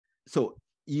So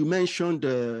you mentioned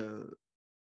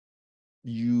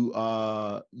you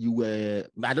were,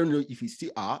 I don't know if you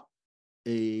still are,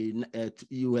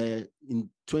 you were in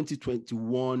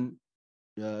 2021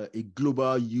 a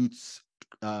global youth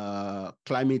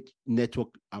climate network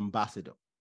ambassador.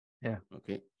 Yeah.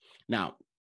 Okay. Now,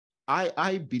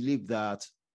 I believe that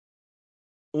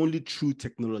only through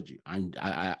technology, and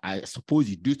I suppose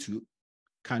you do too,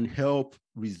 can help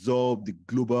resolve the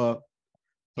global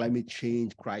climate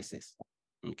change crisis.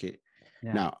 Okay.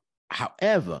 Yeah. Now,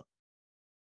 however,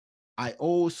 I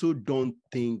also don't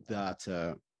think that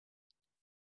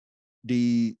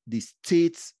the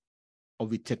state of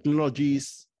the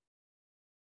technologies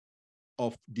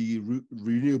of the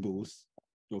renewables,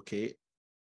 okay,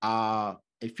 are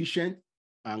efficient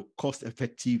and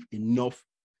cost-effective enough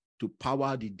to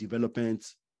power the development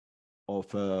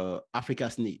of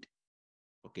Africa's need.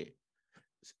 Okay,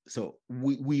 so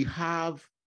we have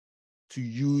to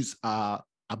use our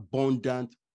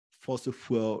abundant fossil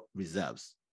fuel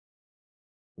reserves.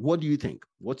 What do you think?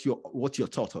 What's your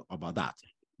thought about that?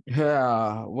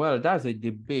 Yeah, well, that's a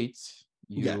debate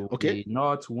you okay. will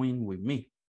not win with me.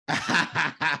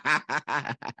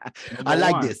 I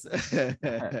like this.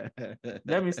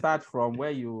 Let me start from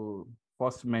where you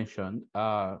first mentioned.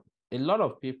 A lot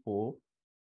of people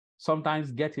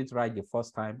sometimes get it right the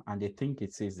first time and they think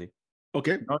it's easy.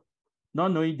 Okay.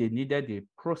 Not knowing they needed the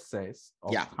process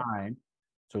of time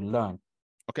to learn.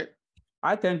 Okay.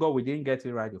 I thank God we didn't get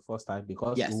it right the first time,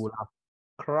 because we would have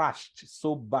crashed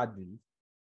so badly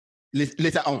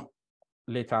later on.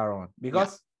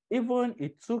 Because even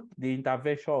it took the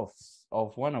intervention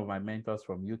of one of my mentors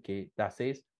from UK that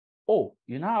says, oh,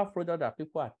 you now have product that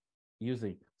people are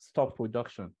using, stop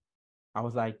production. I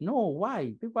was like, no,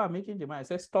 why? People are making demand. I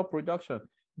said, stop production.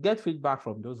 Get feedback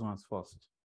from those ones first.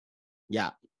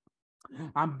 Yeah.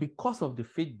 And because of the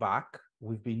feedback,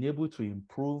 we've been able to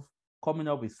improve, coming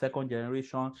up with second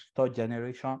generation, third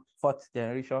generation, fourth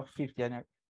generation, fifth generation.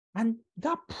 And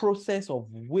that process of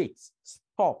wait,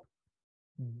 stop,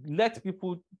 let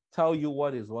people tell you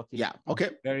what is working. Yeah. Okay.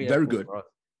 Very good.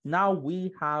 Now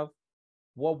we have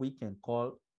what we can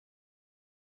call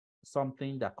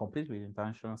something that competes with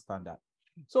international standard.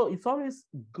 So it's always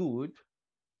good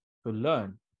to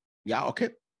learn. Yeah. Okay.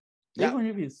 Yeah. Even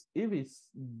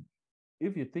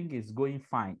if you think it's going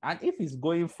fine, and if it's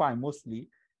going fine, mostly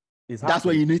that's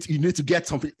where you need to get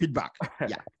some feedback.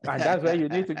 Yeah. And that's where you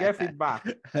need to get feedback.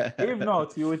 If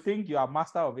not, you will think you are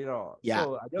master of it all. Yeah.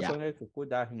 So I just wanted to put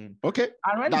that in. Okay.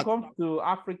 And when it comes to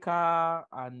Africa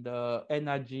and the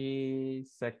energy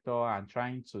sector and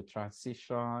trying to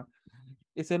transition,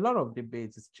 it's a lot of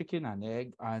debates. It's chicken and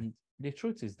egg. And the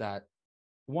truth is that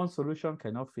one solution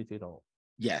cannot fit it all.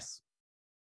 Yes.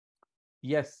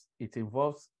 Yes, it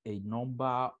involves a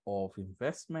number of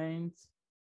investments.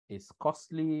 It's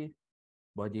costly,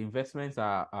 but the investments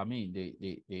are,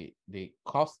 the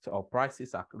cost or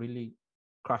prices are really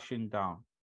crashing down.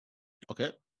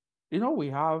 Okay. We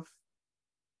have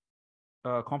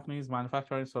companies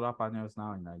manufacturing solar panels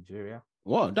now in Nigeria.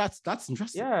 Wow, that's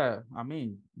interesting. Yeah,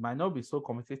 might not be so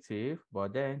competitive,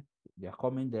 but then they're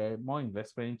coming there. More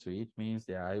investment into it means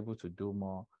they are able to do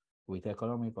more with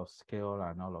economic of scale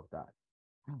and all of that.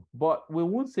 But we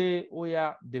won't say,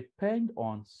 depend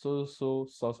on so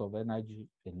source of energy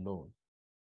alone.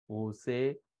 We'll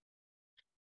say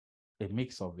a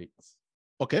mix of it.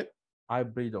 Okay.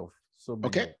 Hybrid of so many.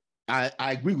 Okay. I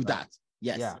agree with that.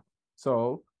 Yes. Yeah.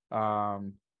 So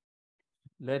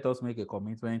let us make a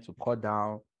commitment to cut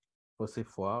down fossil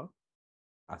fuel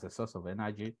as a source of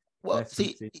energy. Well,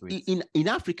 see, in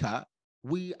Africa,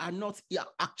 we are not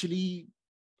actually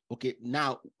okay.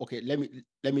 Now, okay,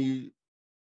 let me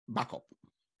back up.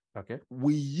 Okay.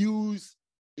 We use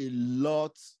a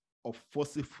lot of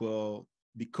fossil fuel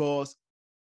because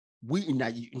we in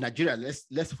Nigeria,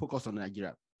 let's focus on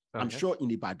Nigeria. Okay. I'm sure in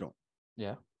Ibadan,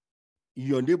 in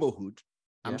your neighborhood,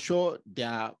 I'm sure there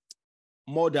are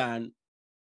more than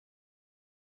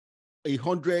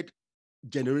 100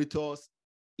 generators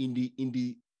in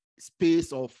the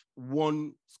space of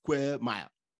 1 square mile.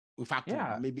 In fact,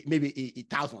 maybe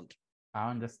 1,000. I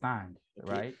understand,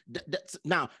 right?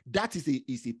 That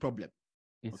is a problem.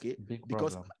 It's okay,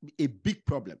 because a big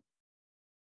problem.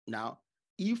 Now,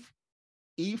 if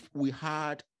we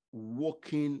had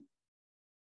working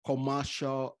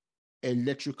commercial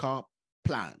electrical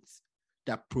plants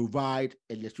that provide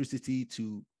electricity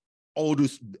to all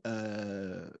those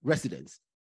residents,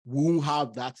 we won't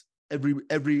have that.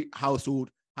 Every household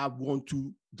have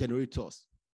 1-2 generators.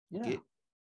 Yeah.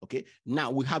 Okay. Now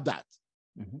we have that.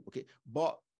 Mm-hmm. Okay.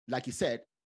 But like you said,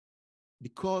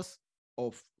 because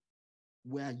of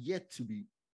we are yet to be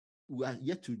we are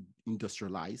yet to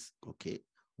industrialize. Okay,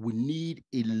 we need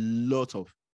a lot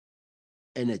of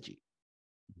energy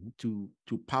to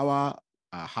power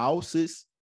our houses,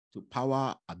 to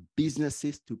power our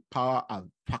businesses, to power our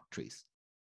factories,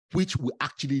 which we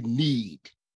actually need.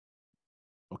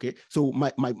 Okay, so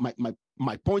my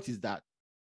point is that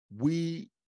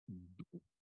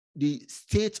the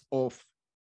state of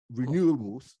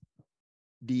renewables,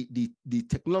 the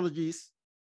technologies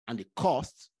and the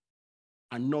costs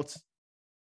are not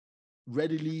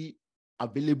readily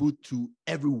available to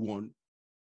everyone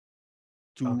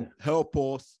to help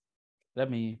us.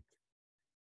 Let me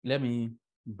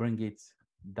bring it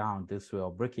down this way,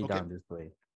 or break it down this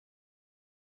way.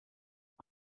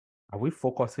 Are we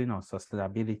focusing on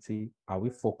sustainability? Are we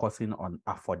focusing on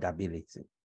affordability?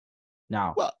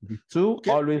 Now, the two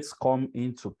always come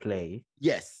into play.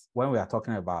 Yes. When we are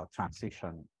talking about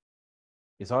transition,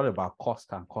 it's all about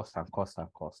cost and cost and cost and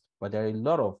cost. But there are a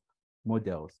lot of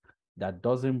models that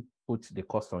doesn't put the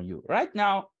cost on you. Right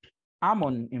now, I'm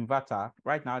on inverter.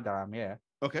 Right now that I'm here.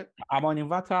 Okay. I'm on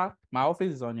inverter. My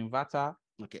office is on inverter.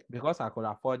 Okay. Because I could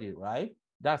afford it, right?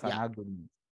 That's an argument.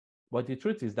 But the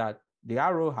truth is that the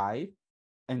ROI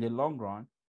in the long run,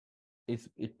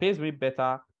 it pays me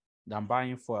better than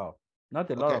buying fuel. Not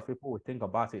a lot of people will think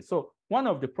about it. So one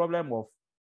of the problems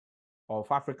of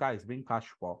Africa is being cash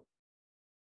poor.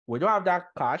 We don't have that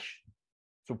cash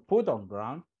to put on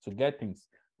ground to get things.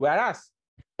 Whereas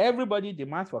everybody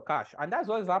demands for cash. And that's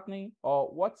what is happening, or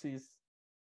what is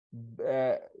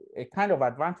a kind of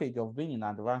advantage of being in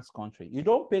an advanced country. You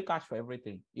don't pay cash for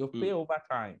everything. You pay over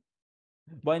time.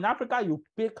 But in Africa, you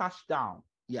pay cash down.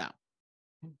 Yeah.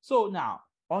 So now,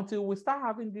 until we start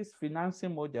having this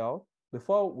financing model,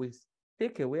 before we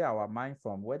take away our mind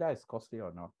from whether it's costly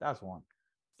or not, that's one.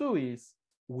 Two is,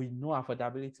 we know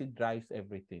affordability drives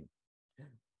everything.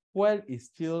 Fuel is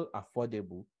still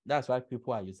affordable. That's why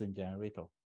people are using generator.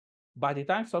 By the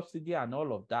time subsidy and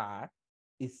all of that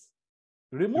is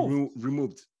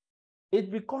removed,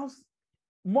 it becomes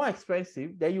more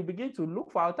expensive. Then you begin to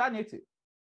look for alternative.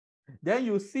 Then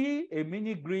you see a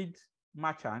mini grid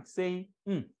merchant saying,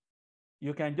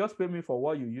 you can just pay me for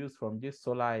what you use from this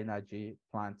solar energy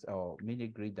plant or mini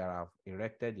grid that I've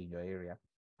erected in your area.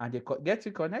 And they get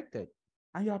you connected.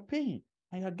 And you're paying.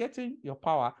 And you're getting your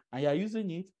power. And you're using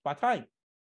it per time.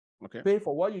 Okay. Pay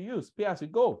for what you use. Pay as you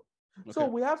go. Okay. So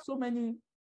we have so many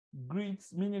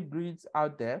grids, mini grids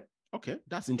out there. Okay,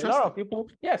 that's interesting. A lot of people,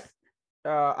 yes.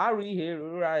 REA,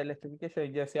 Rural Electrification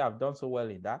Agency, have done so well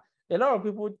in that. A lot of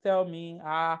people tell me,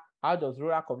 how does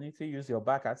rural community use your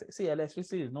back? I say, see,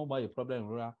 electricity is no more a problem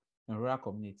in rural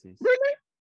communities. Really?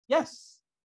 Yes.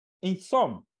 In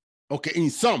some. Okay, in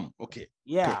some. Okay.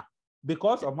 Yeah. Okay.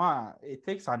 Because it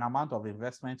takes an amount of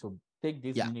investment to take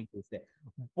these mini grids there.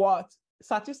 But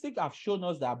statistics have shown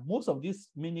us that most of these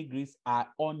mini grids are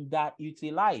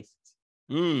underutilized.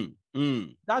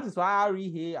 That is why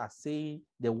REA are saying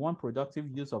they want productive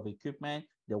use of equipment.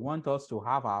 They want us to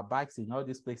have our bikes in all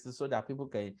these places so that people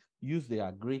can use their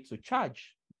grid to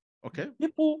charge. Okay.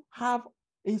 People have,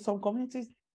 in some communities,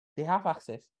 they have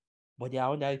access, but they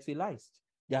are underutilized.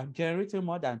 They are generating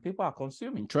more than people are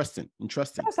consuming. Interesting.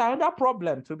 That's another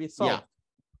problem to be solved. Yeah.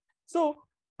 So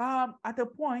at a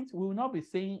point, we will not be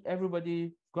saying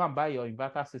everybody go and buy your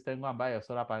inverter system, go and buy your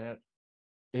solar panel.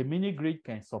 A mini grid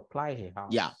can supply a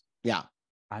house. Yeah.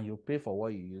 And you pay for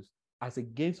what you use, as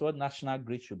against what national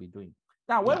grid should be doing.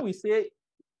 Now, when we say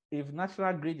if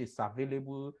national grid is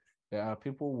available,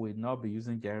 people will not be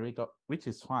using generator, which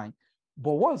is fine.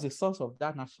 But what's the source of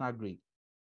that national grid?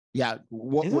 Yeah.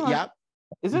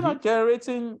 Is it not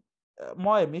generating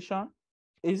more emission?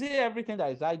 Is it everything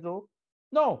that is hydro?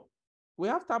 No. We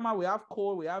have thermal, we have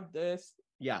coal, we have this.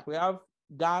 Yeah. We have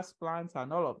gas plants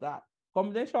and all of that.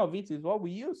 Combination of it is what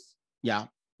we use. Yeah.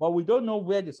 But we don't know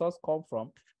where the source comes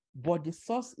from. But the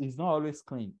source is not always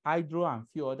clean. Hydro and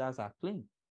few others are clean.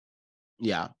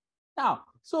 Yeah. Now,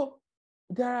 so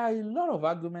there are a lot of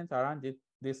arguments around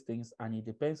these things, and it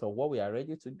depends on what we are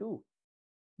ready to do.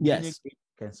 Yes. You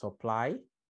can supply,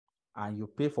 and you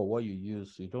pay for what you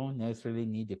use. You don't necessarily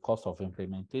need the cost of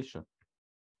implementation.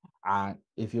 And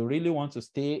if you really want to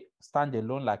stand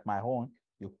alone like my own,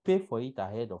 you pay for it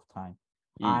ahead of time.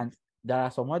 And there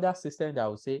are some other systems that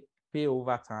will say pay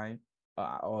over time,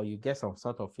 or you get some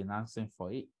sort of financing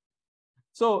for it.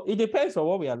 So it depends on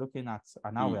what we are looking at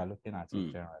and how we are looking at it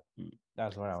in general.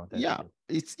 That's what I wanted to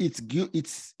say. It's good.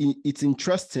 It's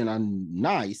interesting and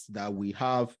nice that we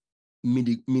have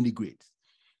mini grids.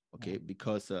 Okay,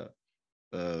 because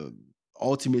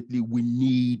ultimately we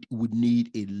need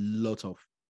a lot of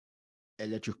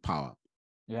electric power.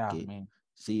 Yeah. Okay? I mean,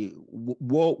 see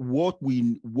what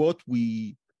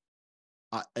we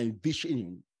are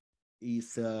envisioning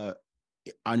is an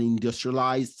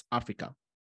industrialized Africa,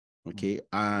 okay,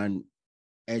 and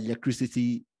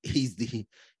electricity is the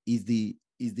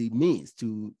means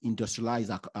to industrialize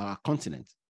our continent.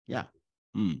 Yeah.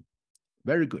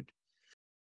 Very good.